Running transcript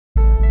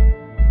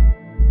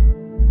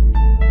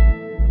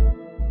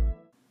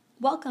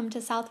Welcome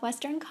to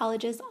Southwestern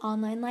College's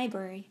online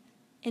library.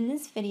 In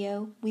this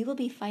video, we will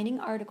be finding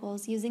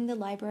articles using the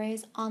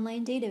library's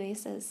online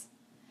databases.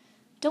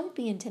 Don't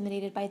be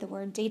intimidated by the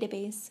word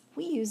database.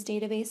 We use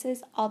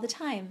databases all the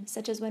time,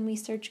 such as when we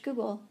search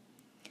Google.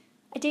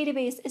 A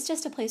database is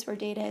just a place where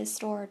data is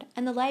stored,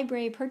 and the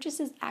library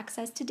purchases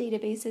access to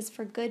databases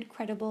for good,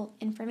 credible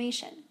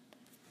information.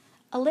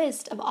 A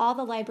list of all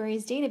the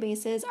library's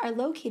databases are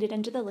located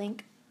under the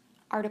link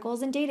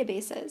Articles and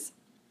Databases.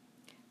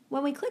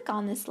 When we click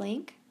on this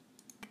link,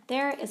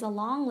 there is a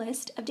long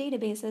list of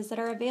databases that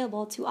are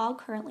available to all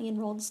currently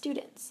enrolled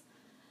students.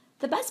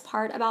 The best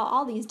part about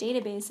all these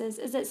databases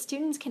is that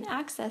students can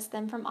access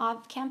them from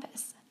off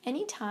campus,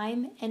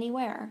 anytime,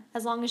 anywhere,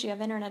 as long as you have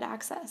internet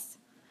access.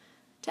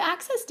 To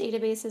access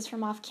databases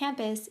from off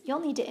campus, you'll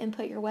need to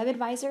input your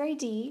WebAdvisor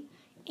ID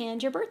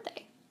and your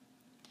birthday.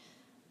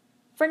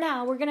 For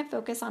now, we're going to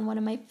focus on one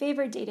of my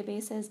favorite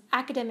databases,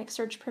 Academic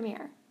Search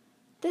Premier.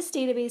 This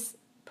database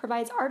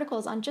provides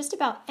articles on just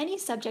about any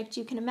subject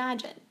you can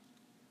imagine.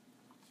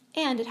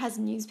 And it has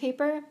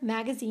newspaper,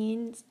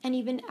 magazines, and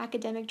even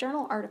academic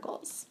journal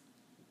articles.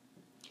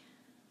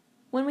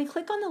 When we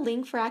click on the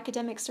link for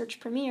Academic Search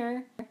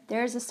Premier,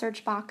 there's a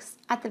search box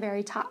at the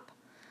very top.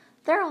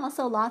 There are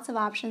also lots of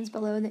options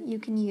below that you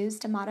can use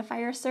to modify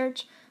your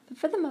search, but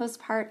for the most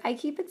part, I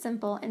keep it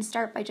simple and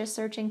start by just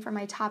searching for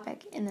my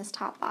topic in this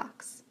top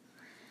box.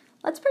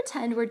 Let's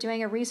pretend we're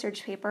doing a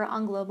research paper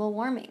on global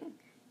warming.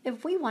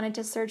 If we wanted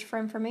to search for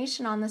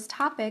information on this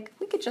topic,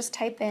 we could just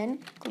type in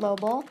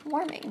global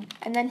warming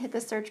and then hit the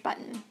search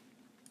button.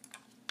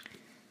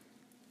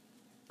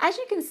 As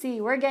you can see,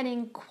 we're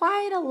getting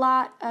quite a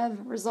lot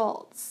of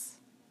results.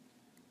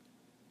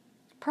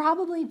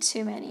 Probably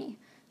too many.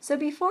 So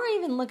before I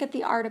even look at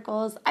the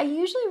articles, I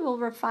usually will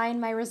refine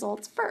my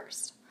results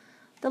first.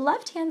 The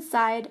left-hand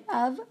side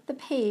of the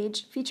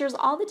page features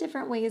all the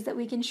different ways that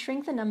we can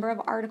shrink the number of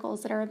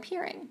articles that are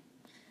appearing.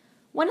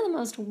 One of the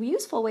most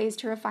useful ways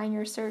to refine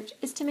your search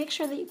is to make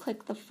sure that you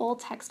click the full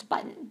text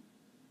button.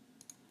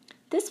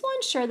 This will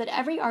ensure that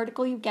every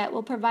article you get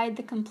will provide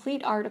the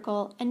complete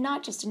article and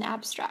not just an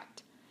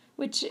abstract,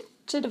 which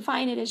to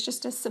define it is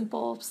just a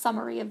simple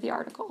summary of the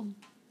article.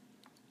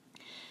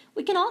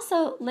 We can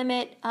also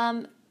limit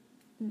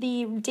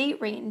the date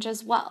range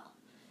as well.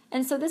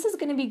 And so this is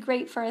going to be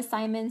great for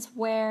assignments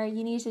where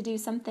you need to do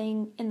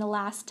something in the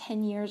last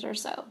 10 years or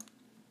so.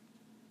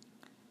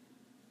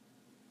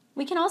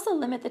 We can also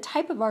limit the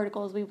type of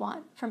articles we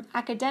want, from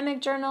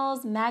academic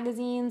journals,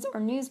 magazines, or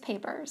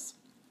newspapers.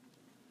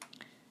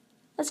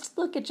 Let's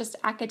look at just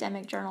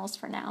academic journals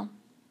for now.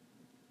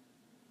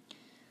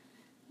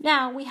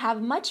 Now we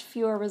have much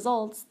fewer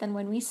results than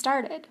when we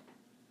started.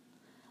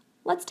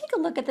 Let's take a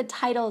look at the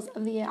titles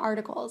of the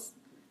articles.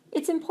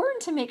 It's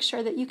important to make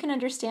sure that you can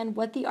understand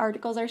what the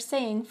articles are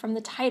saying from the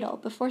title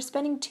before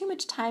spending too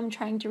much time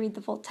trying to read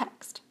the full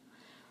text.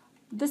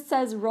 This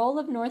says Role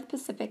of North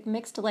Pacific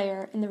Mixed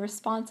Layer in the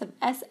Response of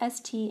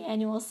SST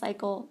Annual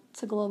Cycle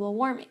to Global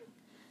Warming.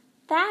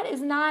 That is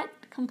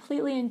not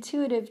completely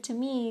intuitive to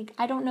me.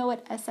 I don't know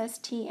what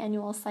SST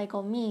Annual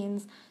Cycle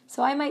means,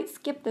 so I might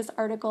skip this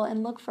article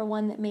and look for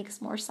one that makes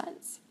more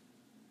sense.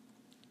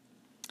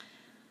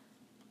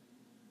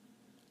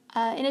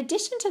 In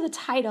addition to the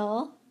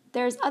title,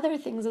 there's other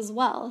things as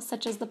well,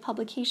 such as the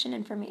publication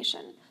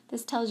information.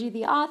 This tells you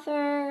the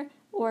author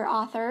or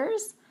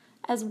authors,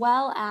 as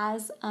well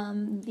as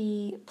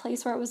the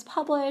place where it was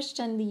published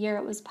and the year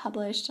it was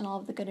published and all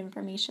of the good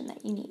information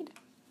that you need.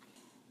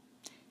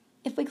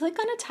 If we click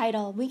on a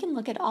title, we can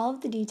look at all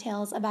of the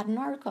details about an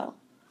article.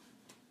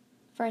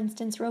 For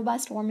instance,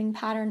 robust warming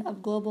pattern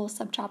of global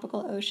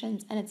subtropical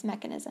oceans and its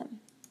mechanism.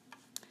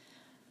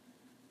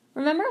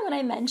 Remember when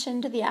I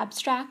mentioned the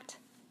abstract?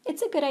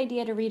 It's a good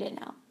idea to read it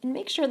now and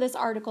make sure this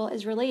article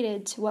is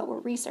related to what we're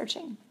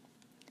researching.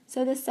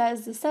 So this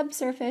says the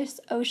subsurface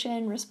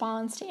ocean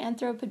response to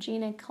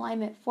anthropogenic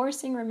climate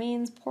forcing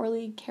remains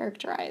poorly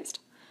characterized.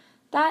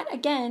 That,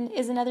 again,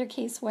 is another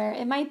case where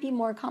it might be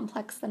more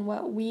complex than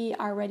what we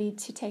are ready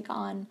to take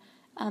on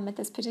at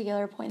this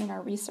particular point in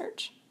our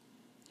research.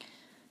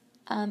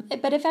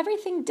 But if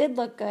everything did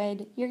look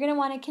good, you're going to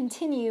want to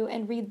continue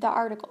and read the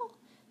article.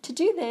 To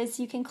do this,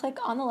 you can click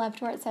on the left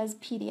where it says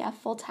PDF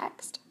full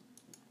text.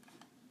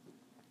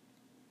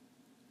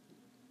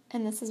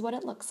 And this is what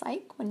it looks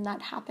like when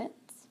that happens.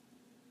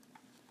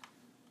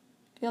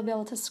 You'll be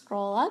able to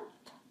scroll up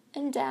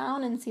and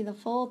down and see the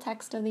full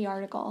text of the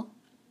article.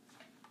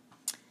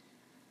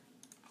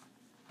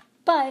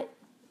 But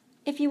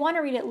if you want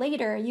to read it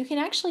later, you can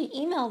actually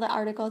email the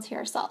article to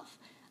yourself.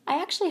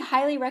 I actually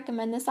highly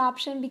recommend this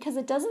option because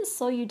it doesn't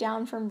slow you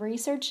down from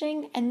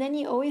researching, and then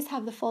you always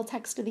have the full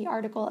text of the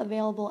article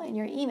available in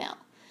your email.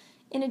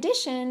 In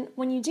addition,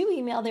 when you do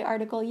email the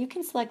article, you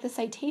can select the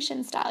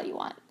citation style you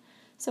want.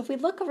 So if we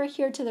look over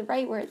here to the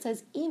right where it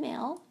says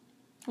email,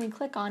 and we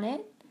click on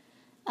it,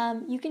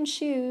 you can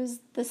choose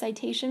the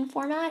citation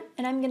format,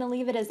 and I'm going to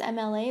leave it as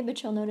MLA,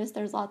 but you'll notice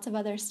there's lots of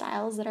other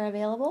styles that are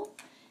available.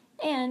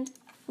 And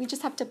we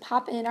just have to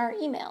pop in our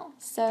email.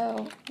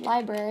 So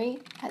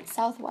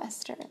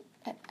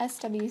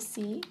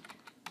library@southwestern@swc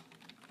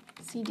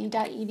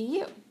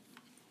swcd.edu.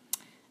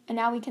 And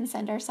now we can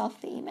send ourselves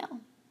the email.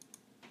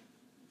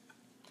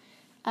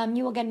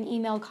 You will get an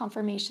email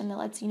confirmation that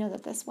lets you know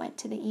that this went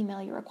to the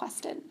email you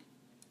requested.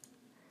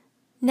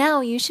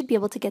 Now you should be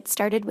able to get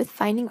started with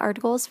finding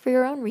articles for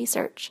your own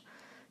research.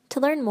 To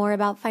learn more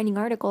about finding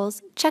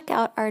articles, check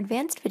out our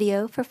advanced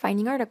video for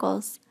finding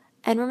articles.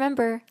 And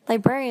remember,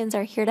 librarians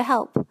are here to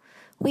help.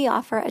 We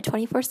offer a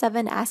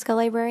 24/7 Ask a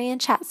Librarian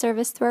chat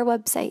service through our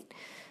website.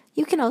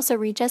 You can also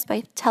reach us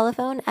by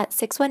telephone at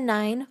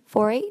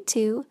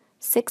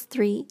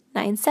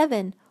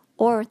 619-482-6397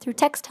 or through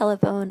text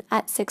telephone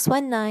at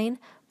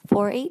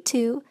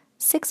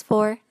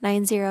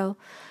 619-482-6490.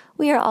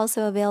 We are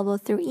also available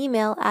through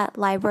email at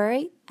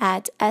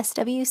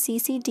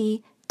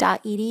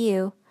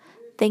library@swccd.edu.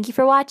 Thank you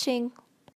for watching.